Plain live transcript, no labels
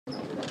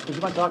Would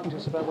you mind talking to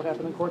us about what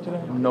happened in court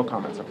today? No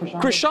comments.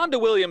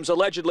 Crenshanda Williams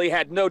allegedly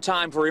had no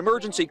time for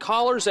emergency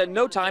callers and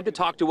no time to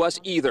talk to us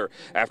either.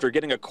 After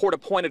getting a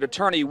court-appointed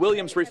attorney,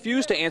 Williams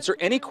refused to answer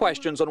any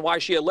questions on why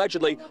she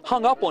allegedly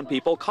hung up on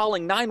people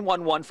calling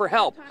 911 for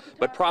help.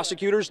 But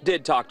prosecutors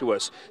did talk to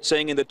us,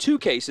 saying in the 2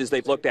 cases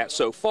they've looked at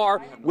so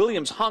far,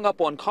 Williams hung up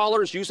on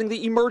callers using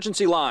the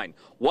emergency line.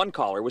 One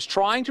caller was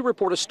trying to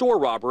report a store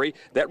robbery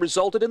that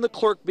resulted in the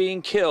clerk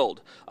being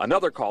killed.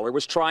 Another caller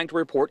was trying to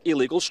report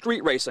illegal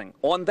street racing.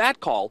 On that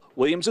call,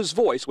 Williams's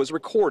voice was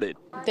recorded.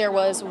 There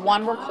was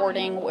one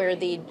recording where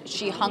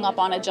she hung up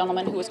on a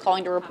gentleman who was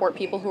calling to report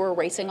people who were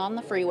racing on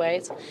the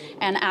freeways.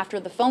 And after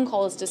the phone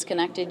call is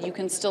disconnected, you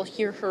can still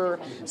hear her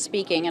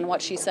speaking. And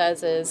what she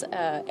says is,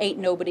 ain't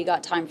nobody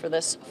got time for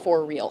this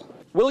for real.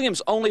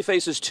 Williams only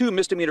faces 2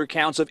 misdemeanor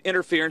counts of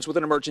interference with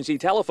an emergency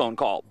telephone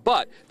call,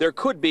 but there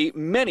could be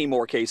many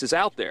more cases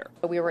out there.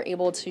 We were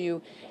able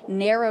to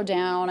narrow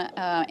down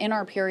in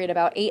our period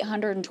about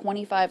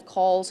 825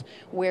 calls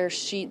where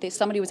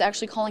somebody was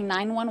actually calling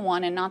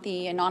 911 and not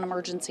the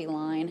non-emergency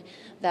line,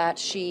 that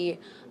she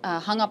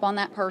hung up on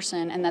that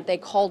person and that they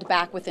called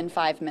back within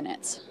 5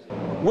 minutes.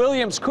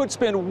 Williams could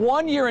spend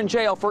 1 year in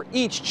jail for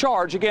each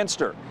charge against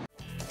her.